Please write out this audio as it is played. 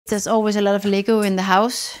There's always a lot of Lego in the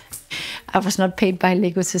house. I was not paid by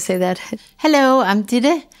Lego to say that. Hello, I'm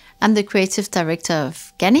Ditte. I'm the creative director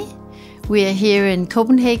of Ganni. We are here in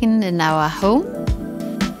Copenhagen in our home.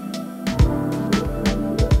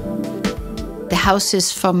 The house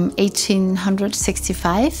is from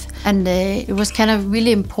 1865, and it was kind of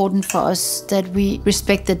really important for us that we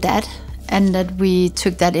respected that and that we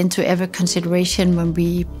took that into every consideration when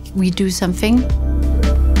we do something.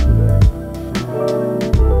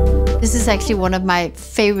 This is actually one of my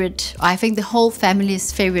favorite, I think the whole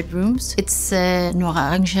family's favorite rooms. It's an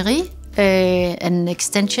orangerie, an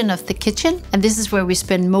extension of the kitchen, and this is where we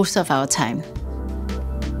spend most of our time.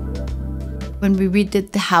 When we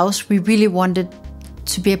redid the house, we really wanted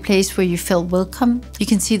to be a place where you felt welcome. You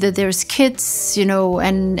can see that there's kids, you know,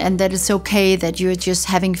 and that it's okay that you're just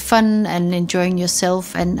having fun and enjoying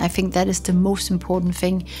yourself. And I think that is the most important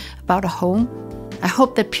thing about a home. I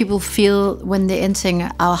hope that people feel when they're entering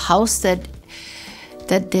our house that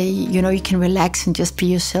they, you know, you can relax and just be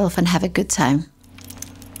yourself and have a good time.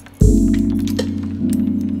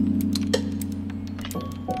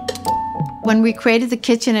 When we created the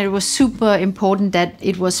kitchen, it was super important that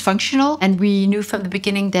it was functional, and we knew from the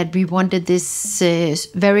beginning that we wanted this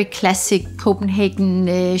very classic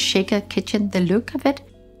Copenhagen shaker kitchen, the look of it.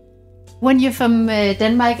 When you're from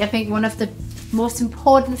Denmark, I think one of the most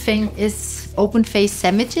important thing is open-faced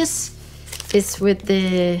sandwiches. It's with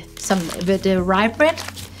the rye bread.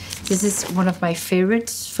 This is one of my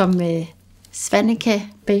favorites from Svaneke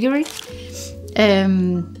Bakery,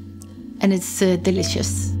 and it's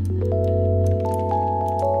delicious.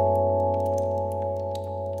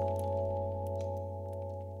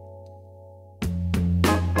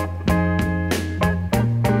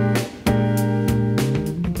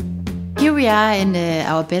 Here we are in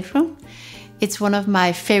our bedroom. It's one of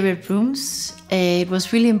my favorite rooms. It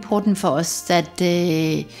was really important for us that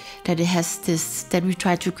it has this, that we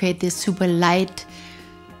try to create this super light,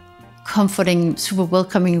 comforting, super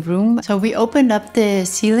welcoming room. So we opened up the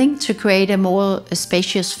ceiling to create a more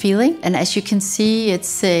spacious feeling. And as you can see,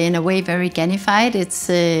 it's in a way very Gannified.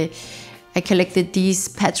 It's I collected these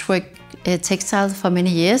patchwork textiles for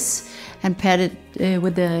many years and paired it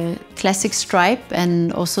with a classic stripe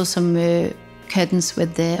and also some curtains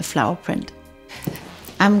with the flower print.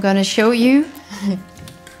 I'm gonna show you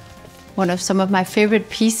some of my favorite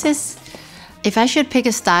pieces. If I should pick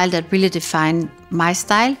a style that really defined my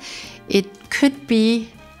style, it could be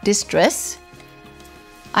this dress.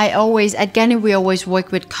 At Ganni we always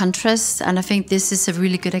work with contrast, and I think this is a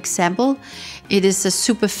really good example. It is a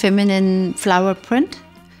super feminine flower print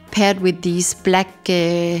paired with these black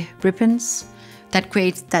ribbons that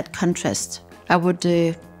creates that contrast. I would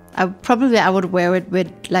wear it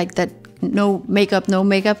with like that no makeup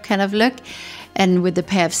kind of look, and with a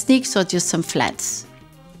pair of sneaks or just some flats.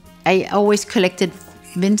 I always collected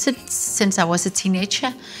vintage since I was a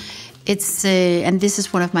teenager. It's and this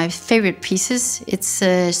is one of my favorite pieces. It's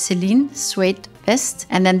a Celine suede vest,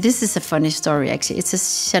 and then this is a funny story actually. It's a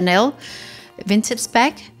Chanel vintage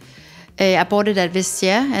bag. I bought it at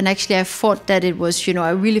Vestiaire, and actually I thought that it was, you know,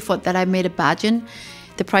 I really thought that I made a bargain.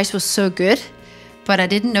 The price was so good, but I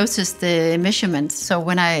didn't notice the measurements. So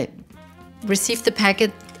when I received the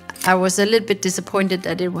packet, I was a little bit disappointed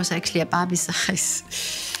that it was actually a Barbie size.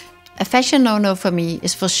 A fashion no-no for me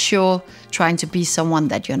is for sure trying to be someone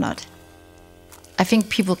that you're not. I think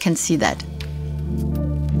people can see that.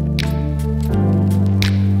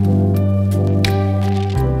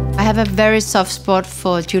 I have a very soft spot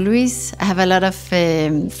for jewelries. I have a lot of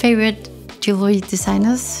favorite jewelry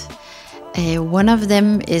designers. One of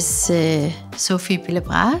them is Sophie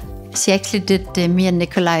Billebras. She actually did me and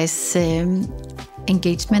Nicolaj's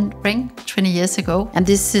engagement ring 20 years ago. And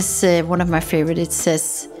this is one of my favorite. It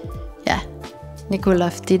says, yeah,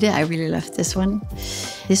 Nicolaj did it. I really love this one.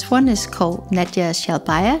 This one is called Nadia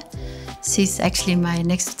Shalbaya. She's actually my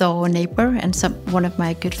next door neighbor and one of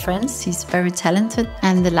my good friends. She's very talented.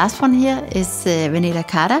 And the last one here is Veneta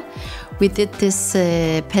Carter. We did this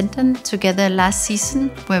pendant together last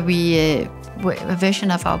season where we a version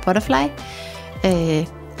of our butterfly.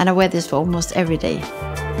 And I wear this for almost every day.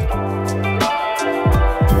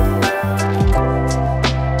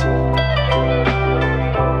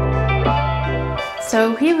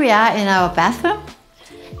 So here we are in our bathroom,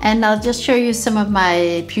 and I'll just show you some of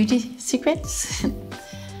my beauty secrets.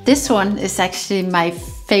 This one is actually my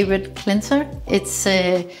favorite cleanser. It's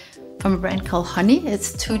from a brand called Honey.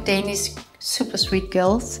 It's two Danish super sweet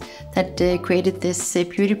girls that created this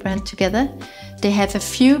beauty brand together. They have a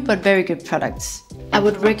few but very good products. I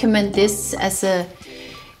would recommend this as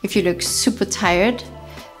if you look super tired.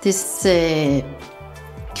 This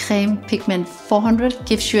Creme Pigment 400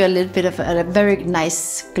 gives you a little bit of a very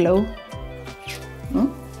nice glow.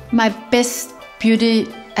 My best beauty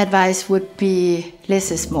advice would be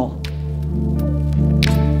less is more.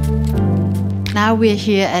 Now we're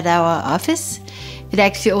here at our office. It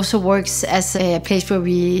actually also works as a place where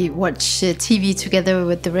we watch TV together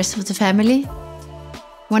with the rest of the family.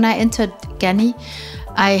 When I entered Ganni,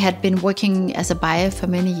 I had been working as a buyer for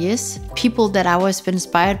many years. People that I was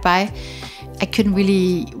inspired by, I couldn't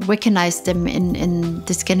really recognize them in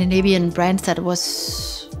the Scandinavian brands that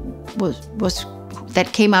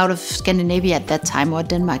that came out of Scandinavia at that time, or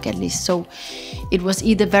Denmark at least. So it was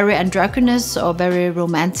either very androgynous or very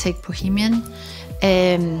romantic, bohemian.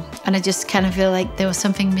 And I just kind of feel like there was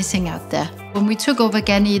something missing out there. When we took over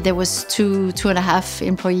Ganni, there was two and a half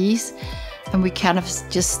employees, and we kind of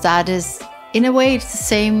just started. In a way, it's the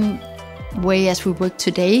same way as we work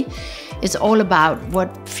today. It's all about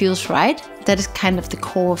what feels right. That is kind of the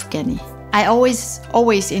core of Ganni. I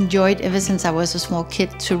always enjoyed, ever since I was a small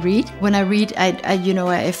kid, to read. When I read,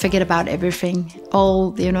 I forget about everything,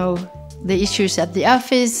 all the issues at the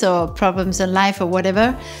office or problems in life or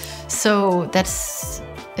whatever. So that's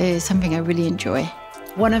something I really enjoy.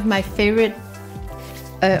 One of my favorite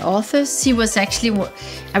authors, she was actually,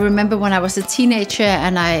 I remember when I was a teenager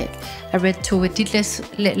and I read Tove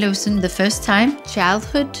Ditlevsen the first time.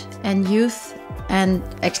 Childhood and youth and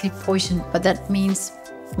actually poison, but that means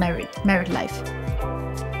married life.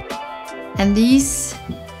 And these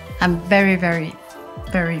I'm very, very,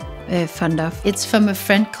 very fond of. It's from a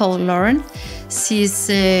friend called Lauren. She's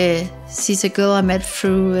a girl I met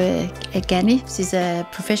through Ganni. She's a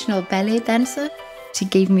professional ballet dancer. She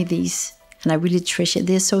gave me these, and I really treasure.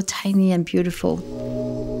 They're so tiny and beautiful.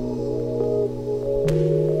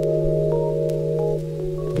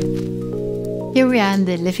 Here we are in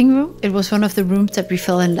the living room. It was one of the rooms that we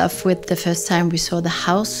fell in love with the first time we saw the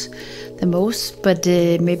house the most, but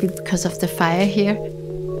maybe because of the fire here.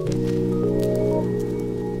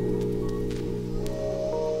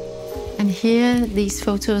 And here, these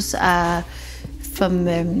photos are from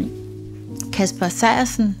Kasper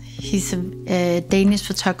Sejersen. He's a Danish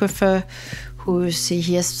photographer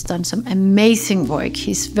he has done some amazing work.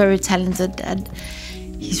 He's very talented, and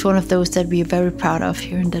he's one of those that we are very proud of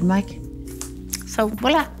here in Denmark. So,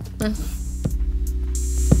 voila!